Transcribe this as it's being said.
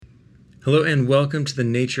Hello and welcome to the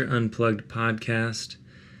Nature Unplugged podcast,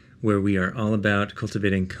 where we are all about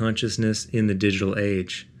cultivating consciousness in the digital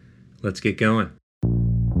age. Let's get going.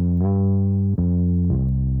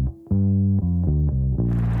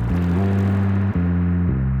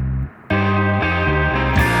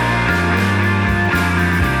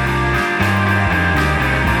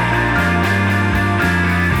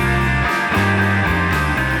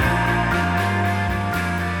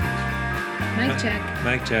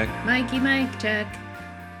 Mic check. Mikey, mic check.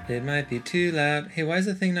 It might be too loud. Hey, why is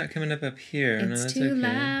the thing not coming up here? It's too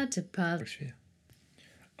loud to pop.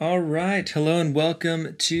 All right. Hello and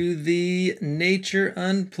welcome to the Nature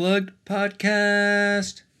Unplugged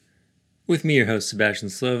podcast. With me, your host, Sebastian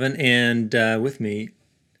Sloven, and with me,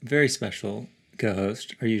 very special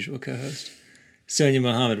co-host, our usual co-host, Sonia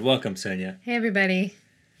Mohammed. Welcome, Sonia. Hey, everybody.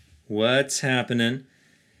 What's happening?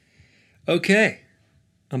 Okay.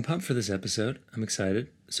 I'm pumped for this episode. I'm excited.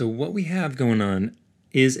 So what we have going on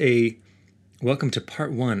is a welcome to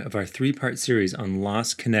part 1 of our 3-part series on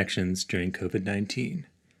lost connections during COVID-19.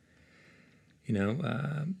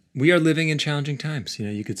 We are living in challenging times.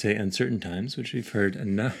 You could say uncertain times, which we've heard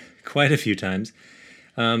quite a few times.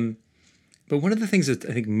 But one of the things that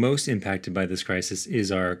I think most impacted by this crisis is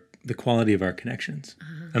the quality of our connections,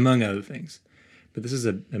 among other things. But this is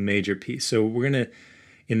a major piece. So we're going to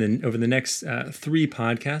over the next 3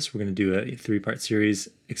 podcasts, we're going to do a 3-part series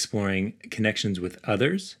exploring connections with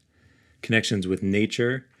others, connections with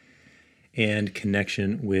nature, and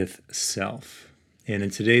connection with self. And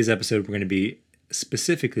in today's episode, we're going to be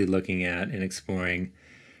specifically looking at and exploring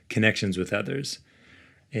connections with others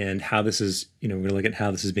and how this is, we're going to look at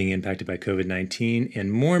how this is being impacted by COVID-19, and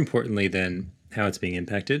more importantly than how it's being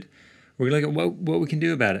impacted, we're going to look at what we can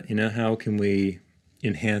do about it. How can we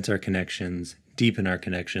enhance our connections, deepen our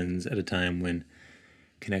connections at a time when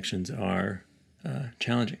connections are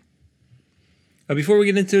challenging. Before we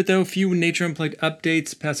get into it, though, a few Nature Unplugged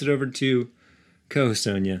updates. Pass it over to co-host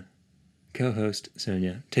Sonia.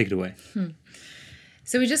 Take it away.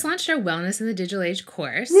 So we just launched our Wellness in the Digital Age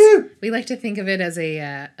course. Woo! We like to think of it as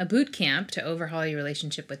a boot camp to overhaul your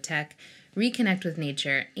relationship with tech, reconnect with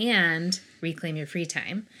nature, and reclaim your free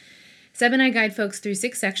time. Seb and I guide folks through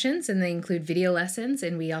 6 sections, and they include video lessons,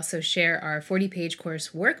 and we also share our 40-page course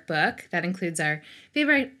workbook that includes our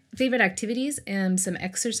favorite activities and some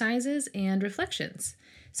exercises and reflections.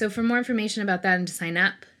 So for more information about that and to sign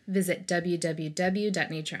up, visit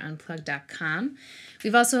www.natureunplugged.com.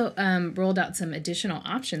 We've also rolled out some additional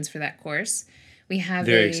options for that course. We have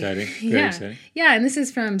Very exciting. Yeah, and this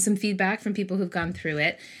is from some feedback from people who've gone through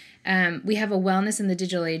it. We have a Wellness in the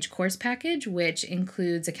Digital Age course package, which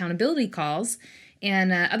includes accountability calls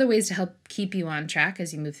and other ways to help keep you on track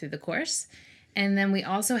as you move through the course. And then we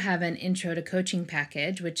also have an Intro to Coaching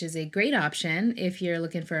package, which is a great option if you're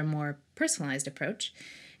looking for a more personalized approach.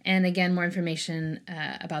 And again, more information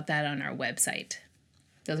about that on our website.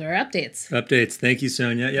 Those are our updates. Thank you,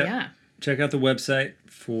 Sonia. Yep. Yeah. Check out the website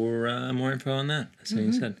for more info on that, as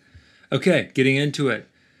Sonia said. Okay, getting into it.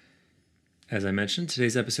 As I mentioned,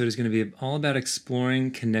 today's episode is going to be all about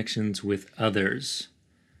exploring connections with others,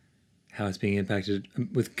 how it's being impacted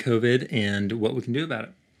with COVID, and what we can do about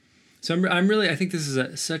it. So I think this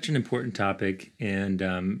is such an important topic, and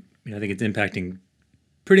I think it's impacting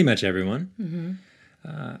pretty much everyone.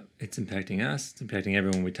 It's impacting us. It's impacting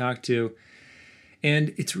everyone we talk to.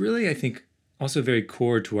 And it's really, I think, also very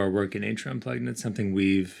core to our work in Nature Unplugged, and it's something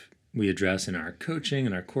we address in our coaching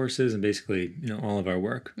and our courses and basically, all of our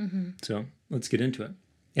work. So let's get into it.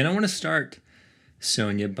 And I want to start,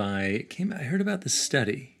 Sonia, I heard about this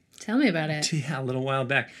study. Tell me about it. Yeah, a little while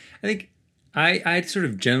back. I think I'd sort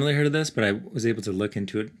of generally heard of this, but I was able to look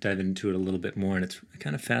into it, dive into it a little bit more, and it's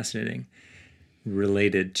kind of fascinating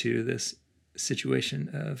related to this situation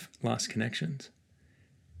of lost connections.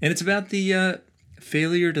 And it's about the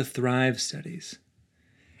failure to thrive studies.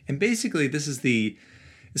 And basically, this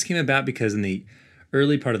came about because in the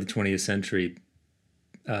early part of the 20th century,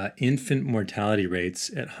 infant mortality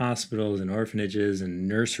rates at hospitals and orphanages and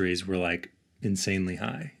nurseries were like insanely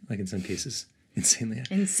high, like in some cases, insanely high.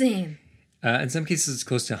 Insane. In some cases, it's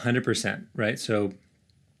close to 100%, right? So,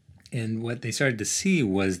 and what they started to see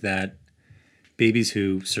was that babies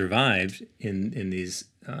who survived in these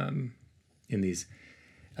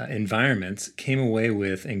environments came away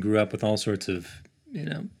with and grew up with all sorts of,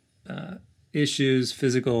 issues,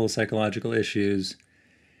 physical, psychological issues.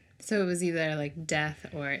 So it was either like death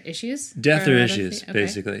or issues? Death or issues,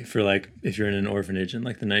 basically, for like if you're in an orphanage in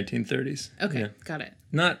like the 1930s. Okay, got it.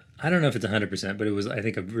 I don't know if it's 100%, but it was, I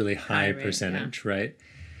think, a really high percentage, right?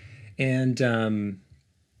 And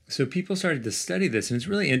so people started to study this, and it's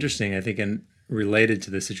really interesting, I think, and related to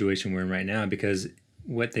the situation we're in right now, because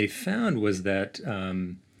what they found was that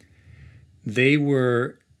they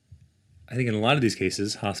were, I think in a lot of these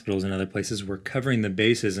cases, hospitals and other places were covering the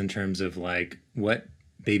bases in terms of like what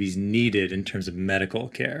babies needed in terms of medical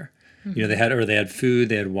care. You know, they had food,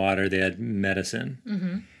 they had water, they had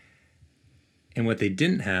medicine. And what they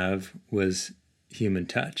didn't have was human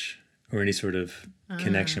touch or any sort of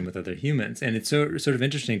connection with other humans. And it's sort of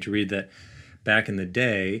interesting to read that back in the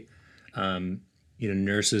day,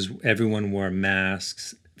 nurses, everyone wore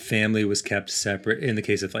masks. Family was kept separate. In the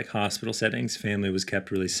case of like hospital settings, family was kept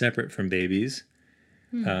really separate from babies.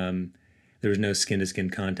 There was no skin-to-skin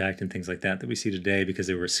contact and things like that we see today because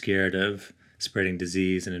they were scared of spreading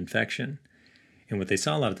disease and infection. And what they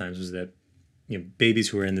saw a lot of times was that babies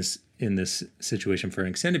who were in this situation for an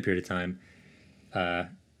extended period of time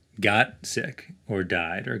got sick or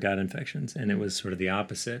died or got infections, and it was sort of the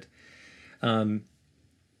opposite. And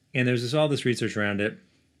there's all this research around it,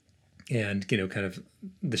 and kind of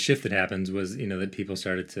the shift that happens was that people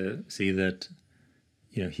started to see that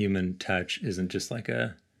human touch isn't just like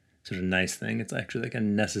a sort of nice thing; it's actually like a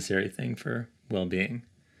necessary thing for well-being.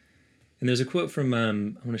 And there's a quote from I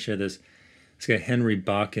want to share this guy Henry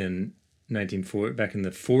Bakken, back in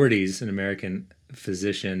the 40s, an American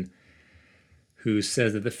physician, who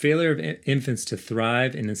says that the failure of infants to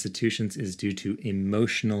thrive in institutions is due to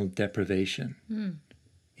emotional deprivation.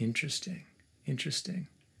 Interesting.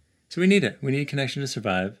 So we need it. We need connection to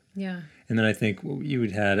survive. Yeah. And then I think what you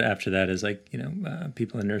would have after that is like,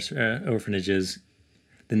 people in orphanages,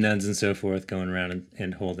 the nuns and so forth, going around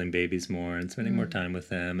and holding babies more and spending more time with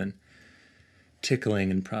them and tickling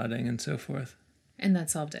and prodding and so forth. And that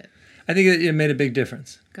solved it. I think it made a big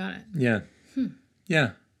difference. Got it. Yeah.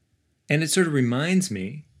 Yeah. And it sort of reminds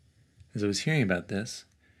me, as I was hearing about this,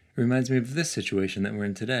 it reminds me of this situation that we're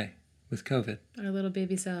in today with COVID. Our little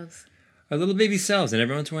baby selves. Our little baby selves, and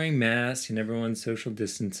everyone's wearing masks and everyone's social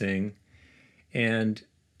distancing. And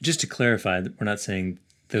just to clarify, we're not saying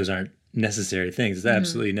those aren't necessary things. It's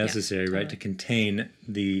absolutely necessary, right, to contain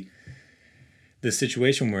the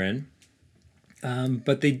situation we're in.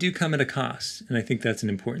 But they do come at a cost. And I think that's an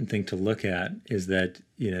important thing to look at, is that,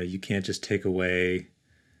 you can't just take away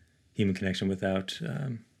human connection without,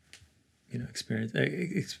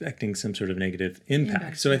 expecting some sort of negative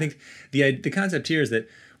impact. So I think the concept here is that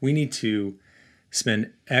we need to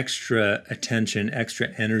spend extra attention, extra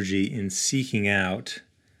energy in seeking out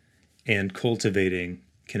and cultivating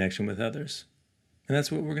connection with others. And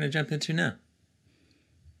that's what we're going to jump into now.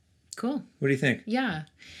 Cool. What do you think? Yeah.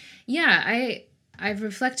 I've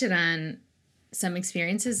reflected on some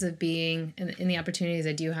experiences of being in the opportunities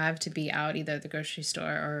I do have to be out either at the grocery store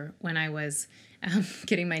or when I was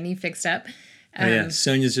getting my knee fixed up.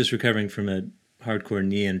 Sonia's just recovering from a hardcore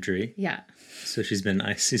knee injury. Yeah. So she's been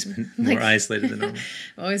more isolated than normal.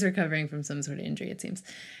 Always recovering from some sort of injury, it seems.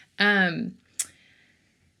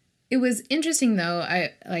 It was interesting, though.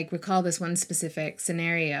 I recall this one specific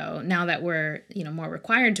scenario. Now that we're more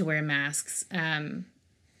required to wear masks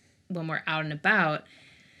when we're out and about,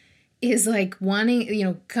 is like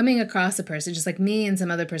wanting, coming across a person, just like me and some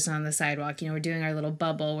other person on the sidewalk, we're doing our little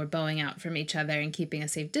bubble, we're bowing out from each other and keeping a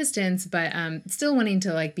safe distance, but still wanting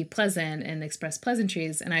to like be pleasant and express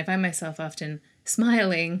pleasantries. And I find myself often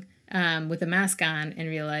smiling with a mask on and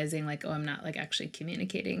realizing like, oh, I'm not like actually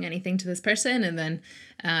communicating anything to this person. And then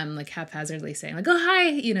like haphazardly saying like, oh, hi,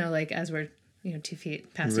 like as we're, 2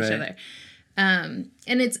 feet past each other. And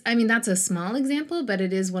that's a small example, but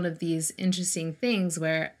it is one of these interesting things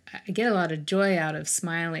where I get a lot of joy out of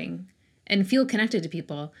smiling and feel connected to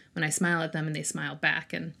people when I smile at them and they smile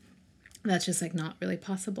back. And that's just like not really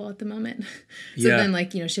possible at the moment. So then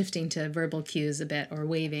like, shifting to verbal cues a bit or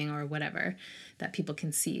waving or whatever that people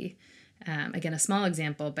can see. Again, a small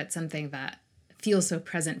example, but something that feels so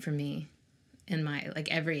present for me in my,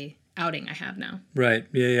 like every outing I have now. Right.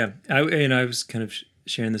 Yeah. I was kind of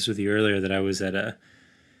sharing this with you earlier that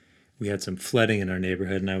we had some flooding in our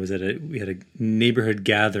neighborhood, and we had a neighborhood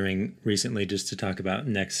gathering recently just to talk about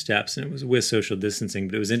next steps, and it was with social distancing,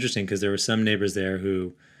 but it was interesting because there were some neighbors there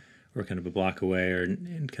who were kind of a block away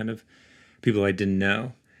and kind of people I didn't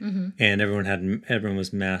know. Mm-hmm. And everyone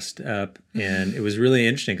was masked up, and it was really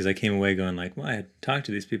interesting because I came away going like, well, I had talked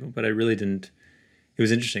to these people, but I really didn't. It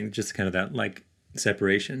was interesting, just kind of that like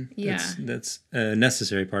separation. Yeah. That's a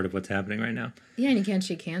necessary part of what's happening right now. Yeah, and you can't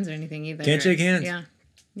shake hands or anything either. Can't shake hands. Yeah.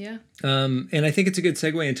 Yeah. And I think it's a good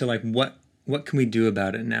segue into like what can we do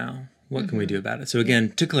about it now? What can we do about it? So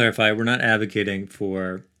again, to clarify, we're not advocating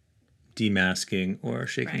for demasking or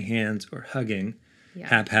shaking hands or hugging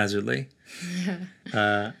haphazardly.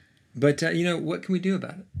 But what can we do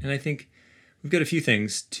about it? And I think we've got a few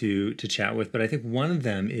things to chat with, but I think one of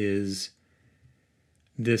them is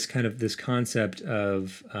this concept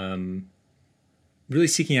of really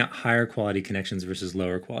seeking out higher quality connections versus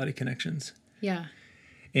lower quality connections. Yeah.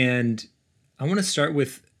 And I want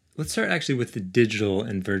to let's start actually with the digital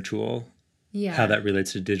and virtual. Yeah. How that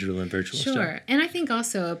relates to digital and virtual Sure. stuff. And I think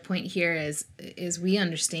also a point here is we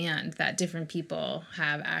understand that different people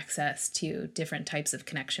have access to different types of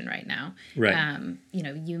connection right now. Right.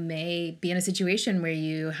 You may be in a situation where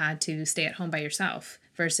you had to stay at home by yourself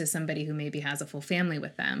versus somebody who maybe has a full family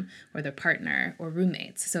with them or their partner or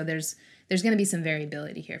roommates. So there's going to be some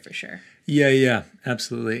variability here for sure. Yeah,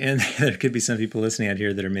 absolutely. And there could be some people listening out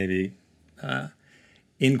here that are maybe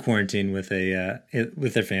in quarantine with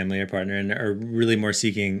with their family or partner and are really more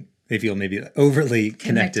seeking, they feel maybe overly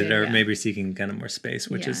connected or maybe seeking kind of more space,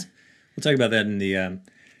 which is, we'll talk about that in the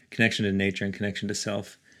connection to nature and connection to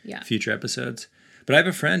self future episodes. But I have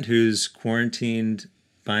a friend who's quarantined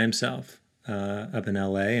by himself up in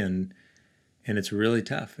LA and it's really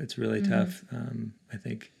tough. It's really tough. I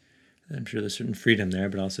think, I'm sure there's certain freedom there,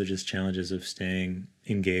 but also just challenges of staying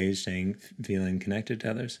engaged, feeling connected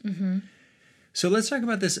to others. Mm-hmm. So let's talk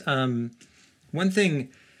about this. One thing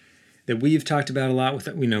that we've talked about a lot with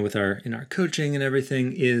in our coaching and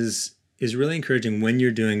everything is really encouraging when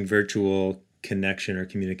you're doing virtual connection or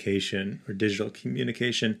communication or digital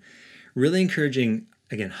communication, really encouraging,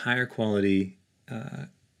 again, higher quality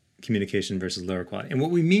communication versus lower quality. And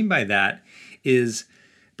what we mean by that is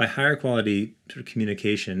by higher quality sort of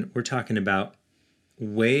communication, we're talking about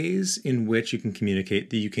ways in which you can communicate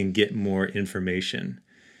that you can get more information,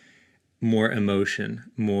 more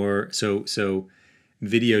emotion, more so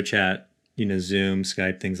video chat, Zoom,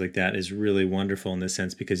 Skype, things like that is really wonderful in this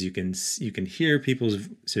sense because you can hear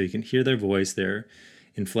you can hear their voice, their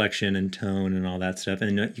inflection and tone and all that stuff,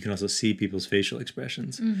 and you can also see people's facial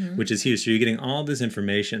expressions, which is huge. So you're getting all this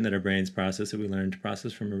information that our brains process, that we learn to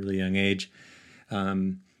process from a really young age,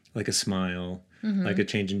 like a smile, like a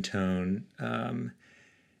change in tone.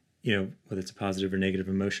 Whether it's a positive or negative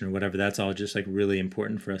emotion or whatever, that's all just like really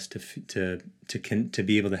important for us to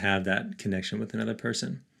be able to have that connection with another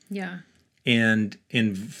person. Yeah. And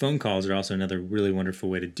phone calls are also another really wonderful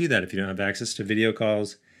way to do that. If you don't have access to video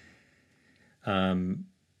calls,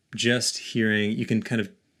 just hearing, you can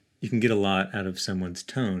get a lot out of someone's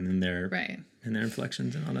tone and their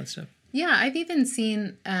inflections and all that stuff. Yeah, I've even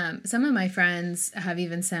seen some of my friends have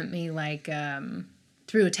even sent me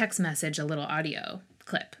through a text message a little audio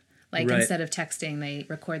clip. Instead of texting, they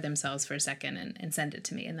record themselves for a second and send it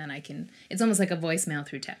to me. And then it's almost like a voicemail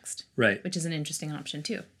through text. Right. Which is an interesting option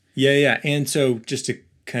too. Yeah. And so just to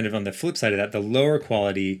kind of on the flip side of that, the lower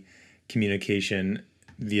quality communication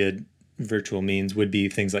via virtual means would be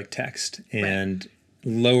things like text. And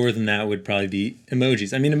lower than that would probably be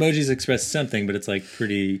emojis. I mean, emojis express something, but it's like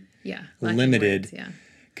pretty limited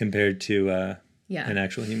compared to an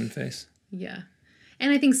actual human face. Yeah.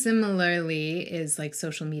 And I think similarly is like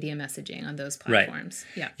social media messaging on those platforms.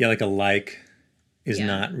 Right. Yeah, like a like is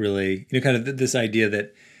not really, kind of this idea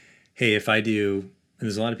that, hey, if I do, and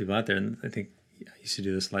there's a lot of people out there, and I think I used to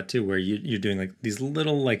do this a lot too, where you're doing like these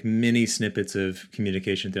little like mini snippets of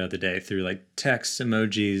communication throughout the day through like text,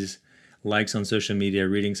 emojis, likes on social media,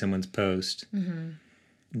 reading someone's post,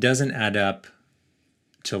 doesn't add up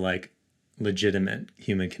to like legitimate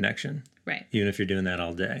human connection. Right. Even if you're doing that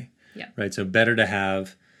all day. Yeah. Right. So better to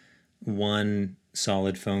have one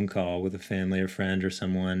solid phone call with a family or friend or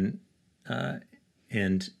someone,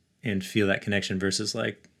 and feel that connection versus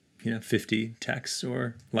 50 texts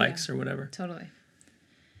or likes or whatever. Totally.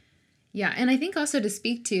 Yeah, and I think also to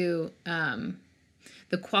speak to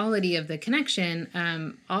the quality of the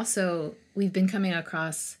connection, also we've been coming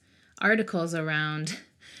across articles around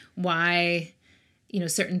why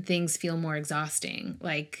certain things feel more exhausting,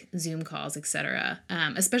 like Zoom calls, etc.,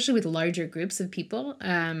 especially with larger groups of people.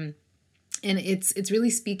 And it's really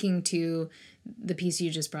speaking to the piece you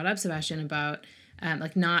just brought up, Sebastian, about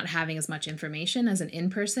not having as much information as an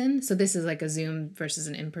in-person. So this is like a Zoom versus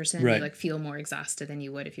an in-person. Right. You feel more exhausted than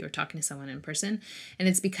you would if you were talking to someone in person. And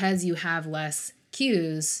it's because you have less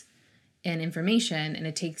cues and information, and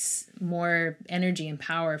it takes more energy and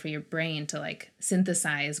power for your brain to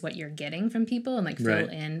synthesize what you're getting from people and fill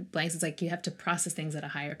in blanks. It's like you have to process things at a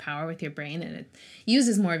higher power with your brain, and it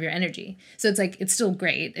uses more of your energy. So it's it's still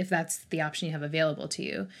great if that's the option you have available to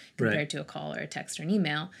you compared to a call or a text or an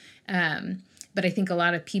email. But I think a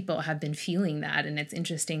lot of people have been feeling that, and it's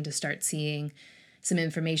interesting to start seeing some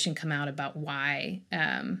information come out about why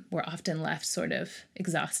we're often left sort of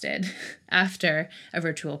exhausted after a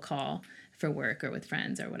virtual call for work or with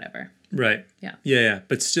friends or whatever. Right. Yeah. Yeah.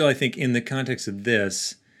 But still, I think in the context of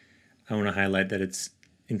this, I want to highlight that it's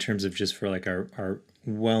in terms of just for like our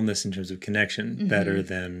wellness in terms of connection better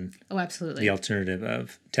than Oh, absolutely. the alternative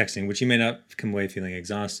of texting, which you may not come away feeling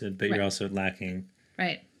exhausted, but Right. you're also lacking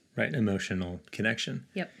Right. emotional connection.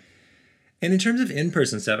 Yep. And in terms of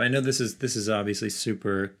in-person stuff, I know this is obviously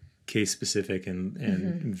super case specific and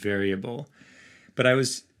variable, but I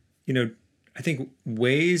was, I think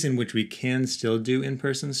ways in which we can still do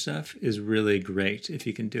in-person stuff is really great if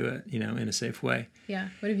you can do it, in a safe way. Yeah.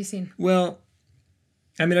 What have you seen? Well,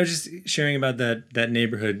 I mean, I was just sharing about that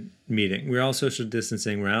neighborhood meeting. We're all social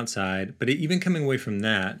distancing. We're outside, but even coming away from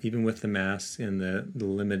that, even with the masks and the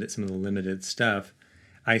limited, some of the limited stuff,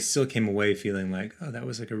 I still came away feeling like, oh, that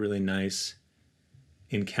was like a really nice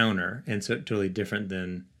encounter, and so totally different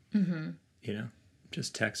than,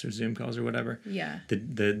 just text or Zoom calls or whatever. Yeah.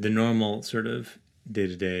 The normal sort of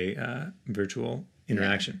day-to-day virtual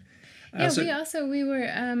interaction. We've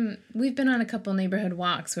been on a couple neighborhood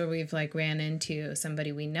walks where we've like ran into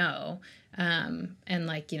somebody we know, and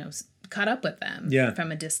like, caught up with them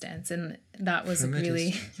from a distance. And that was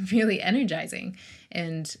really, really energizing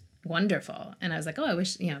and wonderful. And I was like, oh, I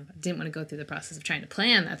wish, I didn't want to go through the process of trying to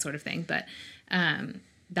plan that sort of thing. But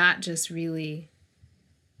that just really,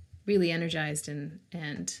 really energized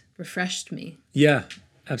and refreshed me. Yeah,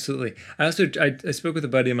 absolutely. I spoke with a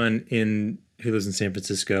buddy of mine who lives in San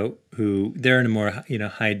Francisco, who they're in a more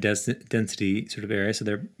high density sort of area, so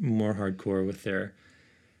they're more hardcore with their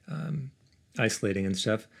isolating and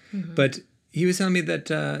stuff. But he was telling me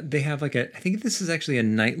that they have I think this is actually a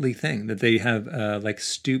nightly thing, that they have like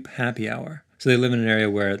stoop happy hour. So they live in an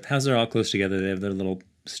area where houses are all close together. They have their little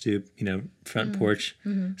stoop, front porch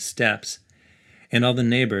steps, and all the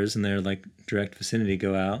neighbors in their like direct vicinity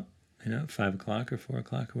go out, 5 o'clock or 4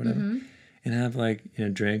 o'clock or whatever, and have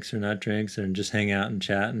drinks or not drinks, and just hang out and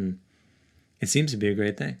chat, and it seems to be a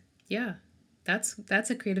great thing. Yeah, that's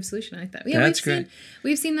a creative solution. I like that. Yeah, that's great.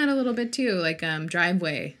 We've seen that a little bit too, like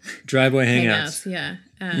driveway hangouts. Yeah,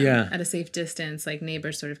 at a safe distance, like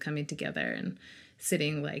neighbors sort of coming together and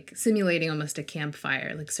sitting, like simulating almost a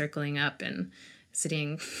campfire, like circling up and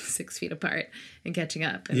sitting 6 feet apart and catching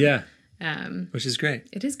up. And, which is great.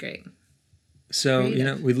 It is great. So,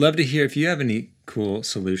 we'd love to hear if you have any cool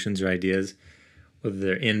solutions or ideas, whether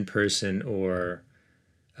they're in person or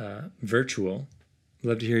virtual. We'd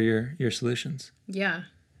love to hear your solutions. Yeah.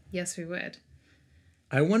 Yes, we would.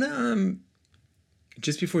 I want to,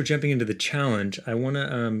 just before jumping into the challenge, I want to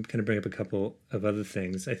kind of bring up a couple of other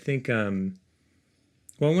things. I think, I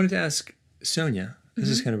wanted to ask Sonia, this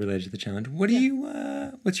is kind of related to the challenge. What do you,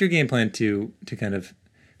 what's your game plan to kind of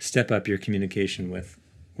step up your communication with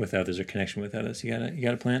others or connection with others? You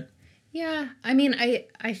got a plan? Yeah. I mean,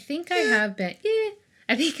 I think I have been,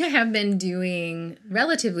 I think I have been doing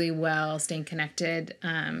relatively well, staying connected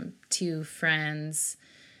to friends,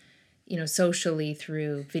 socially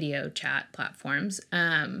through video chat platforms.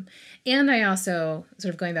 And I also,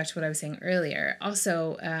 sort of going back to what I was saying earlier,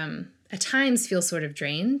 also at times feel sort of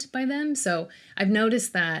drained by them. So I've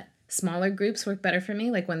noticed that smaller groups work better for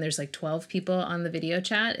me. Like when there's like 12 people on the video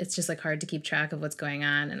chat, it's just like hard to keep track of what's going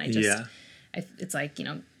on. And it's like,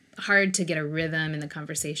 hard to get a rhythm in the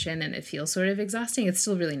conversation, and it feels sort of exhausting. It's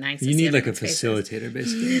still really nice. You need like a facilitator,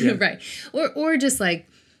 basically. Yeah. Right. Or just like,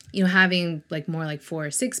 having like more like 4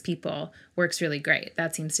 or 6 people works really great.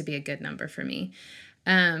 That seems to be a good number for me.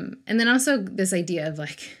 And then also this idea of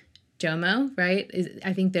like JOMO, right?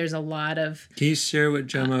 I think there's a lot of... Can you share what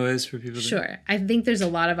JOMO is for people? Sure. I think there's a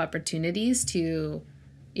lot of opportunities to...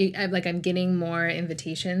 I'm getting more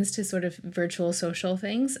invitations to sort of virtual social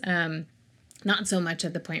things. Not so much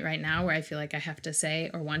at the point right now where I feel like I have to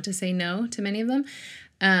say or want to say no to many of them.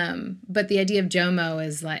 But the idea of JOMO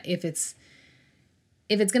is like if it's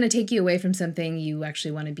going to take you away from something you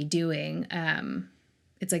actually want to be doing,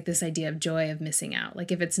 it's like this idea of joy of missing out.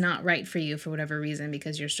 Like if it's not right for you for whatever reason,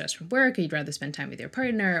 because you're stressed from work, or you'd rather spend time with your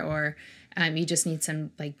partner, or you just need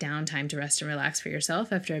some like downtime to rest and relax for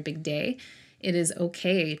yourself after a big day, it is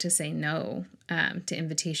okay to say no to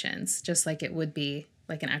invitations, just like it would be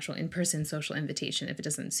like an actual in-person social invitation if it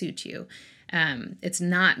doesn't suit you. It's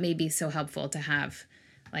not maybe so helpful to have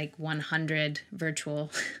like 100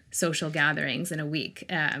 virtual social gatherings in a week,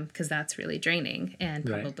 because that's really draining and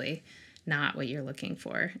probably not what you're looking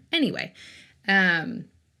for anyway. And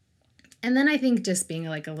then I think just being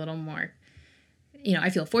like a little more, I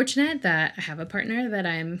feel fortunate that I have a partner that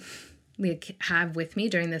I'm have with me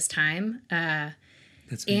during this time.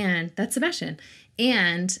 That's Sebastian.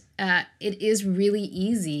 And it is really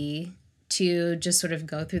easy to just sort of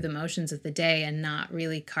go through the motions of the day and not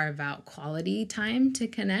really carve out quality time to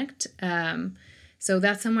connect. So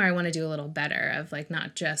that's somewhere I want to do a little better of like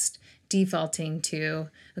not just defaulting to,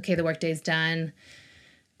 okay, the workday's done.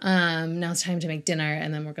 Now it's time to make dinner,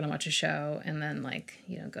 and then we're going to watch a show, and then like,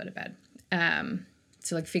 go to bed.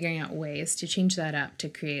 So like figuring out ways to change that up to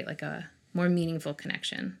create like a more meaningful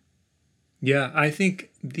connection. Yeah, I think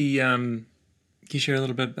can you share a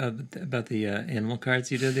little bit about the animal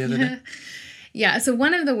cards you did the other day? Yeah, so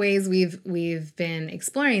one of the ways we've been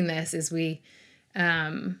exploring this is we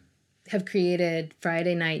have created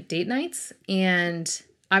Friday night date nights, and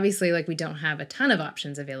obviously like we don't have a ton of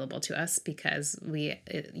options available to us because we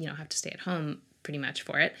have to stay at home pretty much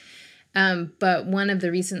for it. But one of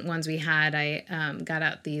the recent ones we had, I got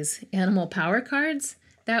out these animal power cards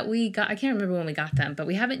that we got. I can't remember when we got them, but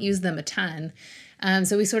we haven't used them a ton.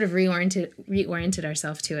 So we sort of reoriented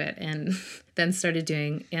ourselves to it, and then started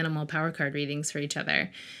doing animal power card readings for each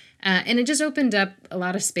other. And it just opened up a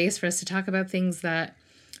lot of space for us to talk about things that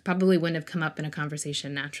probably wouldn't have come up in a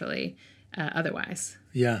conversation naturally otherwise.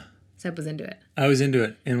 Yeah. Seb was into it. I was into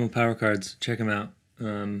it. Animal power cards. Check them out.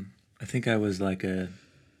 I think I was like a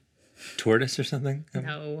tortoise or something.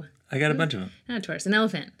 No. I got a bunch of them. Not a tortoise. An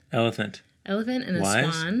elephant. Elephant. Elephant and a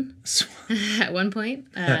Wise? swan at one point.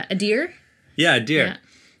 A deer. Yeah, a deer. Yeah.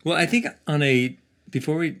 Well, I think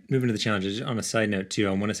before we move into the challenges, on a side note too,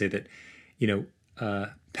 I want to say that,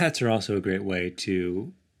 pets are also a great way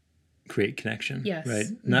to create connection. Yes. Right?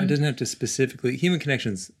 Mm-hmm. Doesn't have to specifically, human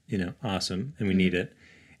connection's, awesome, and we need it.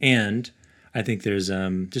 And I think there's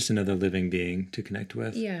just another living being to connect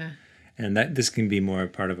with. Yeah. And this can be more a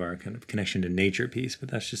part of our kind of connection to nature piece, but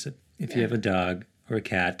that's just if you have a dog or a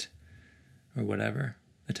cat or whatever,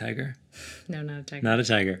 a tiger. No, not a tiger. Not a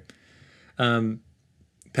tiger.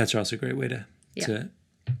 Pets are also a great way to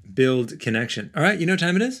build connection. All right, you know what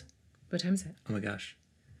time it is? What time is it? Oh my gosh.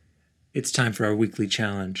 It's time for our weekly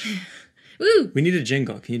challenge. Woo! We need a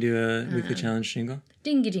jingle. Can you do a weekly challenge jingle?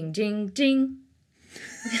 Ding, ding, ding, ding.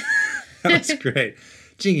 That's great.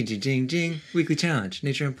 Jingy, jing, jing, jing. Weekly challenge.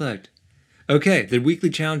 Nature Unplugged. Okay, the weekly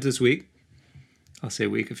challenge this week, I'll say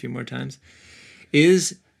week a few more times,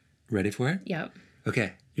 is, ready for it? Yep.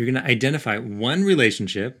 Okay, you're going to identify one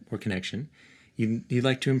relationship or connection you'd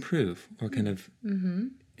like to improve or kind of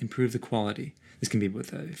improve the quality. This can be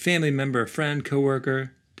with a family member, a friend,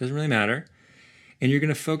 coworker, doesn't really matter. And you're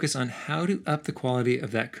going to focus on how to up the quality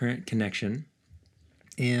of that current connection.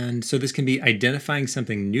 And so this can be identifying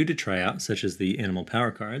something new to try out, such as the animal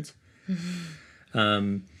power cards.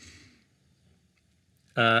 Or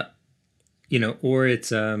it's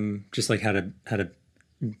just like how to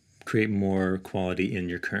create more quality in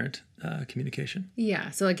your current communication. Yeah.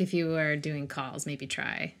 So like if you were doing calls, maybe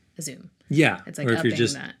try a Zoom. Yeah. It's like or if upping you're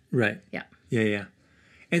just, that. Right. Yeah. Yeah.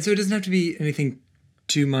 And so it doesn't have to be anything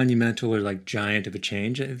too monumental or like giant of a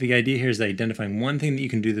change. The idea here is identifying one thing that you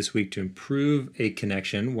can do this week to improve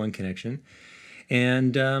one connection.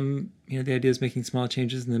 And, the idea is making small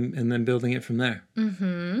changes and then building it from there.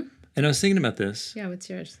 Mm-hmm. And I was thinking about this. Yeah, what's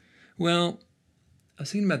yours? Well, I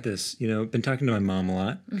was thinking about this. I've been talking to my mom a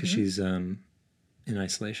lot because she's in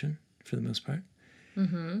isolation for the most part.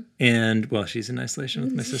 Mm-hmm. And, well, she's in isolation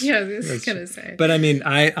with my sister. Yeah, I was going to say. But, I mean,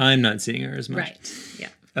 I'm not seeing her as much. Right, yeah.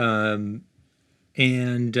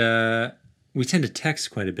 And we tend to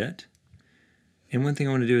text quite a bit. And one thing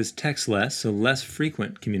I want to do is text less, so less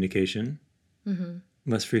frequent communication,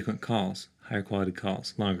 less frequent calls, higher quality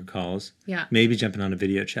calls, longer calls. Yeah. Maybe jumping on a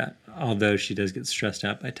video chat, although she does get stressed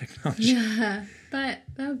out by technology. Yeah, but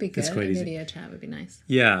that would be good. It's quite easy. Video chat would be nice.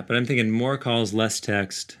 Yeah, but I'm thinking more calls, less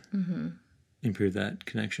text, improve that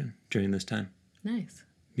connection during this time. Nice.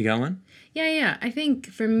 You got one? Yeah. I think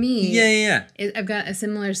for me... Yeah. I've got a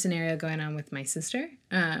similar scenario going on with my sister.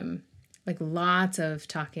 Like lots of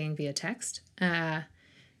talking via text. And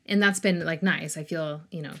that's been like nice. I feel,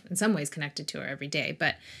 in some ways connected to her every day.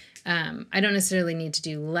 But I don't necessarily need to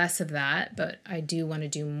do less of that. But I do want to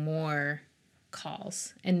do more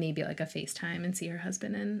calls and maybe like a FaceTime and see her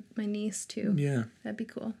husband and my niece too. Yeah. That'd be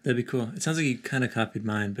cool. It sounds like you kind of copied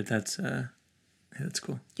mine, but that's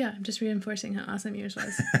cool. Yeah, I'm just reinforcing how awesome yours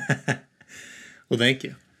was. Well, thank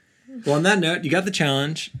you. Well, on that note, you got the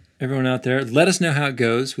challenge. Everyone out there, let us know how it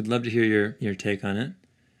goes. We'd love to hear your take on it.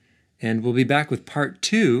 And we'll be back with part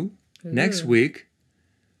 2 next week,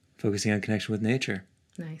 focusing on connection with nature.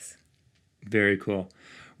 Nice. Very cool.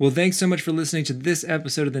 Well, thanks so much for listening to this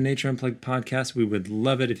episode of the Nature Unplugged podcast. We would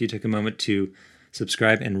love it if you took a moment to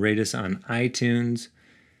subscribe and rate us on iTunes.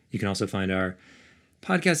 You can also find our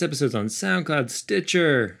podcast episodes on SoundCloud,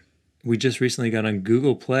 Stitcher. We just recently got on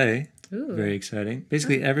Google Play. Ooh. Very exciting.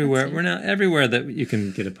 Basically everywhere. We're now everywhere that you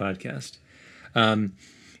can get a podcast. And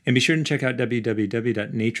be sure to check out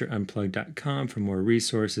www.natureunplugged.com for more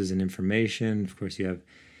resources and information. Of course, you have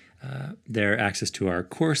their access to our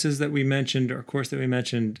courses that we mentioned, our course that we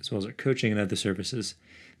mentioned, as well as our coaching and other services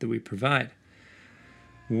that we provide.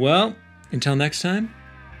 Well, until next time,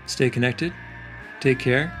 stay connected, take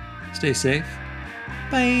care, stay safe.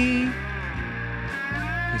 Bye.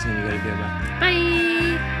 That's when you gotta go.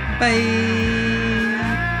 Bye. Bye.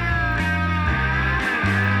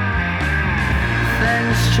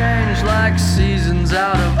 Things change like seasons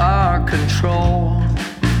out of our control.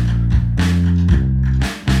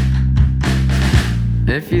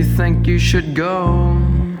 If you think you should go,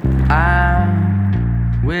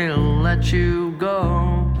 I will let you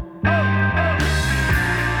go.